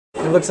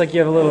looks like you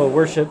have a little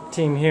worship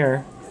team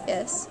here.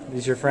 Yes.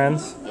 These your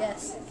friends?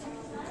 Yes.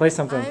 Play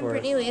something I'm for us.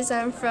 Brittany Lees.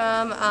 I'm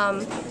from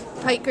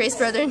Pike Grace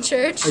Brethren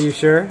Church. Are you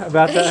sure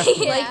about that?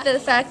 Like the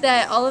fact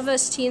that all of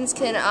us teens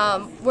can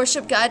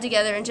worship God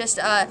together and just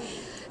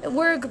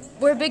we're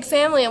a big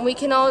family and we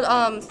can all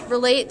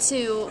relate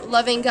to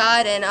loving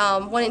God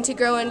and wanting to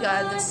grow in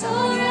God this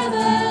summer.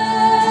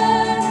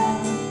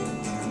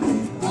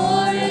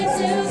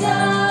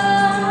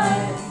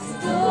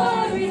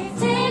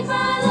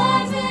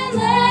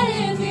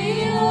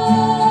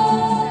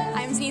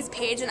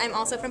 And I'm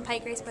also from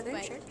Pike Grace Brethren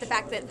Church. The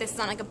fact that this is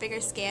on like a bigger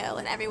scale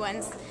and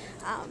everyone's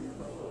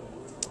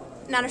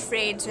not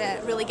afraid to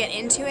really get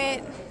into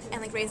it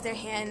and like raise their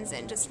hands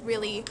and just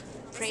really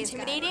praise. It's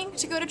intimidating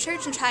to go to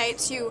church and try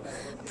to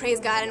praise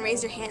God and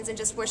raise your hands and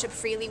just worship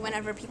freely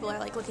whenever people are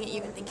like looking at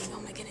you and thinking, oh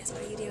my goodness,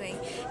 what are you doing?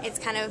 It's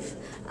kind of,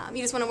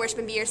 you just want to worship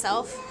and be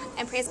yourself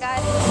and praise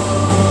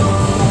God.